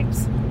the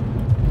eggs.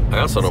 I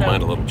also don't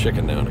mind a little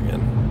chicken now and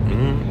again.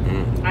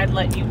 Mm-hmm. I'd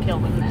let you kill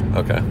them then.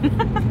 Okay.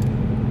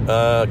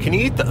 Can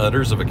you eat the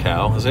udders of a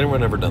cow? Has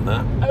anyone ever done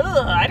that?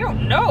 Ugh, I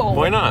don't know.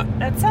 Why not?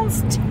 That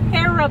sounds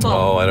terrible.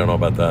 Oh, I don't know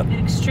about that.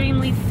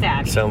 Extremely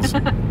fatty.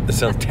 It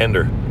sounds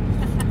tender.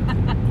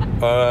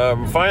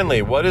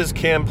 Finally, what is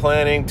Kim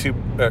planning to...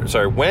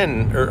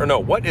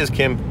 what is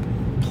Kim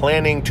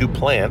planning to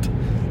plant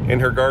in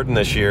her garden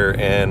this year,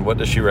 and what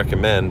does she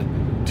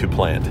recommend to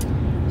plant?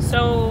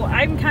 So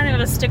I'm kind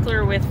of a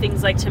stickler with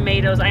things like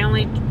tomatoes.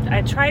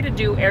 I try to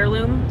do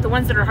heirloom, the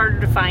ones that are harder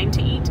to find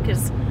to eat,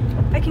 because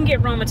I can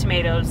get Roma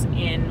tomatoes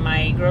in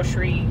my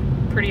grocery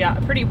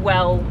pretty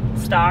well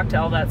stocked,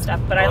 all that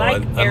stuff. But I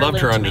like heirloom. I loved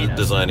her on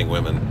Designing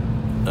Women.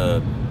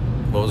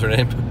 What was her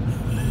name?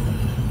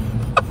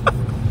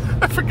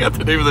 I forgot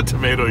the name of the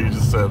tomato you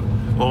just said.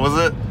 What was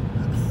it?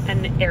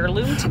 an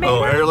heirloom tomato.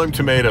 Oh, heirloom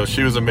tomato.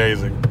 She was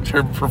amazing.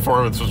 Her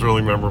performance was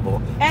really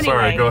memorable. Anyway,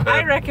 Sorry, go ahead.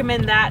 I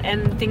recommend that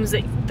and things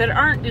that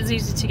aren't as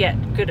easy to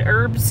get. Good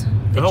herbs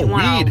that you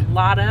want weed. a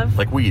lot of.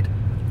 Like weed.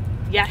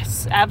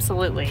 Yes,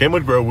 absolutely. Kim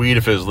would grow weed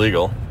if it was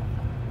legal.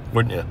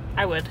 Wouldn't you?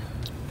 I would.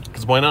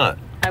 Because why not?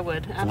 I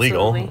would,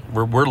 absolutely.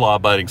 Legal. We're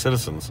law-abiding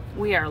citizens.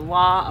 We are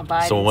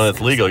law-abiding So when it's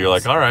citizens. legal, you're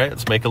like, all right,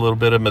 let's make a little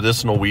bit of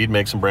medicinal weed,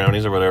 make some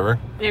brownies or whatever.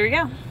 There we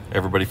go.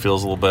 Everybody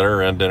feels a little better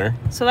around dinner.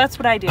 So that's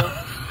what I do.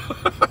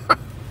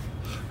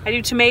 I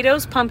do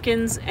tomatoes,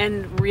 pumpkins,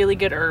 and really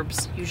good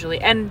herbs,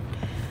 usually. And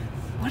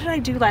what did I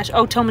do last?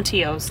 Oh,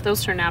 tomatillos.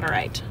 Those turned out all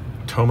right.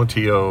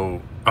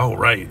 Tomatillo. Oh,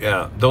 right,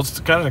 yeah. Those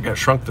kind of got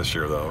shrunk this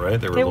year, though,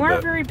 right? They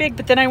weren't very big,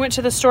 but then I went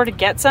to the store to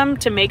get some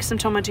to make some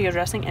tomatillo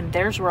dressing, and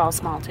theirs were all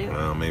small, too.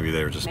 Well, maybe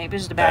they were just maybe it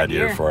was a bad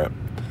year for it.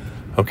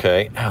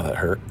 Okay. Ow, that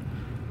hurt.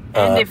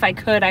 And if I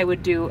could, I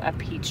would do a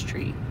peach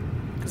tree.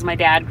 Because my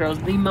dad grows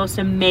the most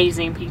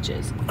amazing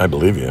peaches. I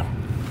believe you.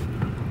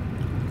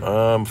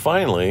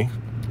 Finally,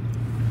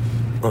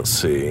 let's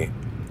see.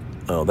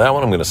 Oh, that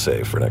one I'm going to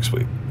save for next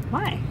week.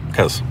 Why?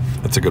 Because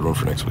it's a good one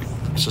for next week.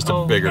 It's just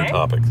a bigger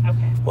topic.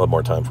 Okay. We'll have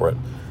more time for it.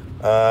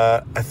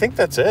 I think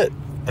that's it.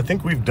 I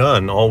think we've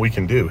done all we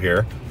can do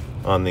here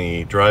on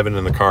the Driving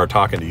in the Car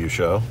Talking to You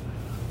show.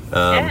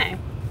 Okay.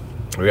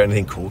 We got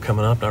anything cool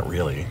coming up? Not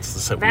really. It's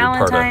this weird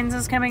part Valentine's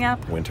is coming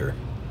up. of winter.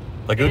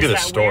 Like, look at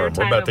this storm.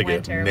 We're about to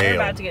get nailed. We're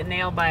about to get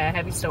nailed by a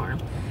heavy storm.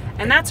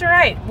 And that's all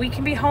right. We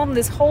can be home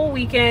this whole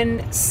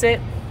weekend, sit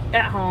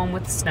at home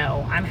with the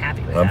snow. I'm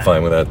happy with that. I'm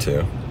fine with that,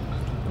 too.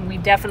 We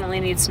definitely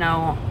need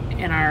snow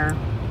in our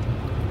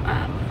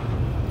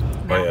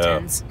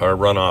mountains. Our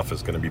runoff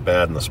is going to be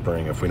bad in the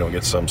spring if we don't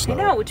get some snow. I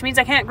know, which means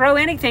I can't grow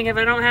anything if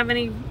I don't have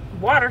any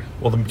water.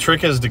 Well, the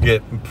trick is to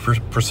get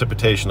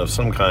precipitation of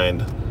some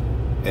kind,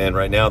 and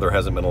right now there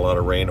hasn't been a lot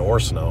of rain or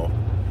snow.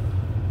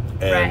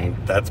 And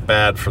that's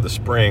bad for the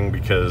spring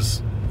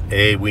because,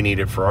 A, we need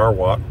it for our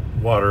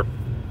water,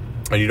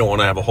 and you don't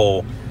want to have a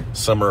whole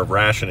summer of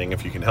rationing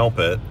if you can help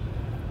it.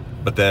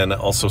 But then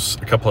also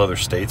a couple other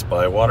states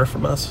buy water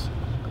from us,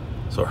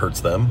 so it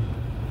hurts them.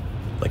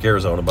 Like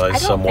Arizona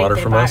buys some water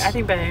from us. I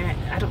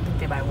don't think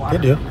they buy water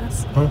they do. from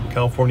us. Oh,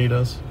 California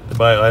does. They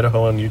buy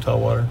Idaho and Utah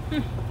water.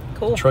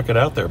 Cool. Truck it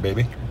out there,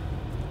 baby.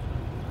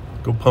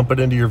 Go pump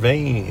it into your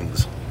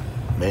veins,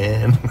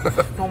 man.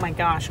 Oh my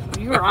gosh,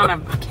 you are on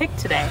a kick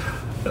today.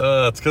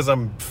 It's because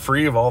I'm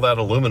free of all that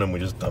aluminum we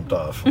just dumped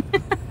off.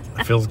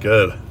 It feels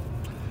good.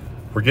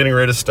 We're getting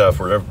rid of stuff.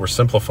 We're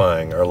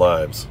simplifying our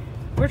lives.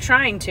 We're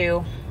trying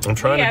to. I'm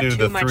trying to do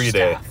the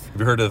 3-a-day. Stuff. Have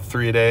you heard of the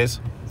 3-a-days?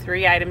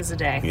 3 items a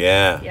day.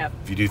 Yeah. Yep.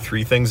 If you do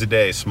 3 things a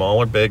day, small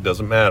or big,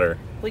 doesn't matter.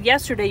 Well,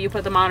 yesterday you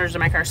put the monitors in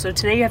my car, so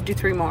today you have to do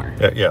 3 more.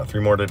 Yeah,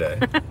 3 more today.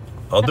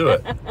 I'll do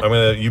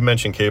it. You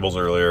mentioned cables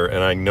earlier,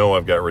 and I know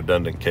I've got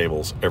redundant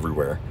cables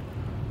everywhere.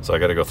 So I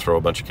got to go throw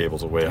a bunch of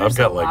cables away. There's I've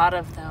got a lot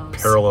of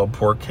those. Parallel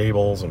port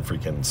cables and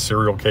freaking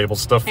serial cable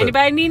stuff.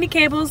 Anybody need any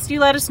cables,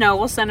 you let us know.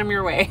 We'll send them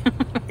your way.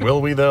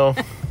 Will we, though?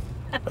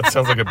 That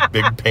sounds like a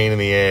big pain in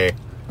the A.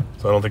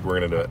 So I don't think we're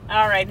going to do it.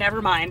 All right,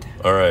 never mind.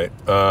 All right.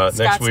 Scott's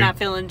next week, not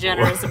feeling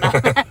generous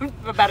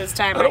about his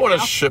time I don't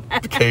want to ship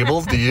the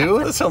cables, do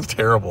you? That sounds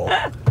terrible.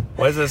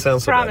 Why does that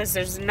sound so Promise,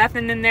 there's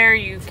nothing in there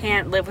you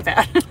can't live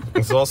without.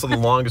 It's also the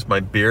longest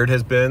my beard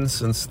has been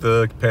since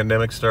the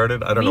pandemic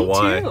started. I don't know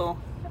why. Me too.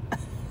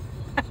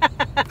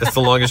 It's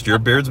the longest your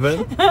beard's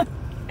been?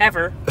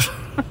 Ever.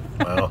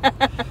 Wow.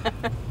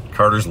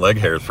 Carter's leg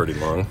hair is pretty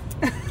long.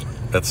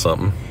 That's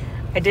something.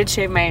 I did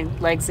shave my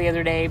legs the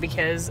other day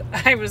because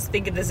I was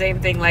thinking the same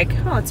thing, like,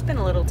 oh, it's been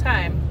a little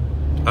time.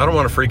 I don't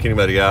want to freak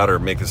anybody out or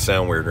make it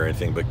sound weird or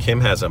anything, but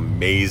Kim has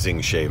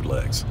amazing shaved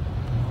legs.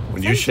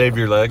 When you shave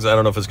your legs, I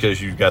don't know if it's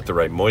because you got the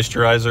right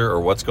moisturizer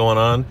or what's going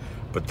on,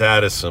 but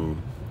that is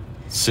some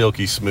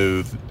silky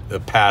smooth,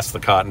 past the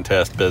cotton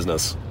test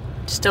business.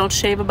 Just don't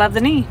shave above the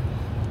knee.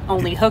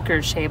 Only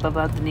hookers shave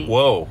above the knee.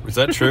 Whoa, is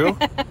that true?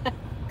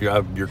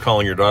 You're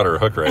calling your daughter a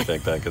hooker, I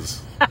think, then,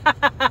 because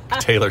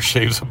Taylor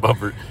shaves above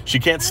her. She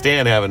can't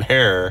stand having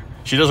hair.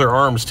 She does her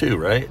arms, too,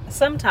 right?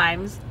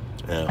 Sometimes.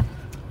 Yeah.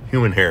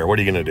 Human hair. What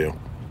are you going to do?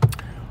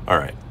 All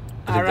right.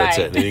 I think that's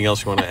it. Anything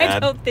else you want to add? I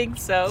don't think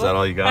so. Is that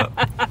all you got?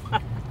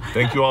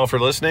 Thank you all for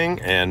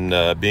listening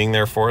and being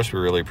there for us. We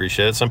really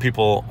appreciate it. Some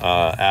people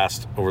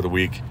asked over the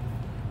week,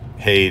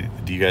 hey,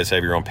 do you guys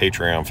have your own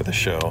Patreon for the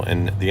show?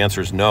 And the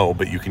answer is no,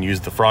 but you can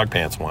use the Frog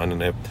Pants one,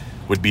 and it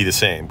would be the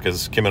same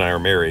because Kim and I are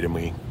married and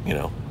we,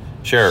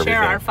 share everything.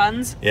 Share our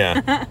funds.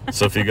 Yeah.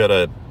 So if you go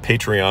to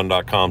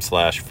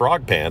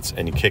patreon.com/frogpants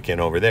and you kick in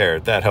over there,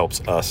 that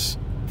helps us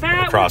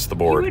across the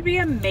board. It would be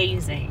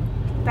amazing.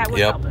 That would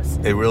help us.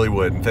 It really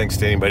would. And thanks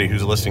to anybody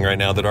who's listening right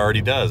now that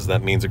already does.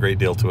 That means a great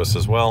deal to us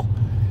as well.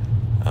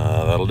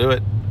 That'll do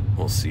it.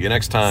 We'll see you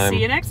next time.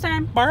 See you next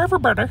time. Bye,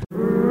 everybody.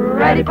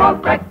 Ready for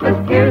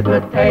breakfast, here's the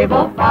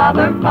table.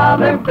 Father,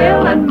 Mother,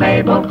 Bill, and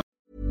Mabel.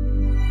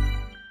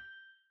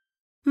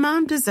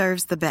 Mom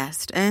deserves the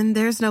best, and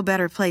there's no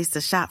better place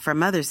to shop for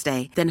Mother's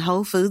Day than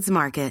Whole Foods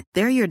Market.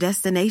 They're your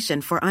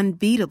destination for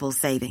unbeatable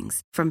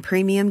savings, from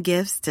premium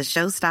gifts to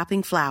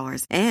show-stopping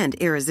flowers and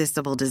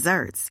irresistible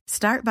desserts.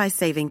 Start by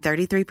saving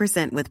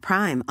 33% with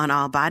Prime on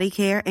all body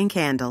care and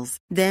candles.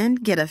 Then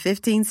get a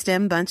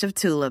 15-stem bunch of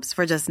tulips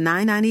for just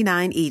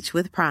 $9.99 each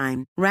with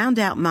Prime. Round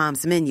out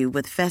Mom's menu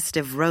with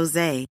festive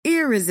rosé,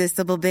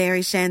 irresistible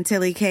berry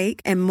chantilly cake,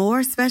 and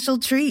more special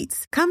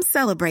treats. Come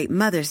celebrate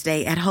Mother's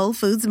Day at Whole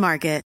Foods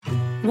Market.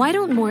 Why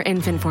don't more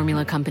infant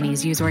formula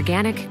companies use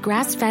organic,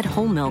 grass-fed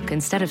whole milk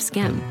instead of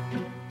skim?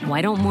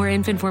 Why don't more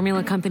infant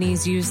formula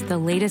companies use the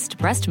latest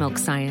breast milk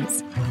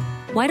science?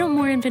 Why don't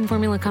more infant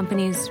formula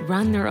companies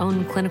run their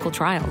own clinical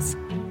trials?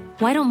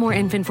 Why don't more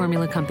infant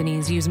formula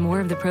companies use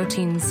more of the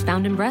proteins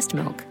found in breast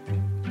milk?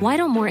 Why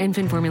don't more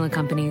infant formula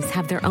companies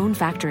have their own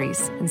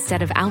factories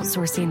instead of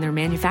outsourcing their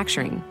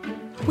manufacturing?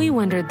 We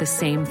wondered the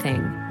same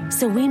thing.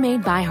 So we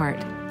made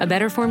ByHeart, a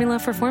better formula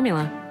for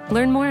formula.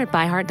 Learn more at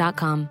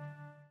byheart.com.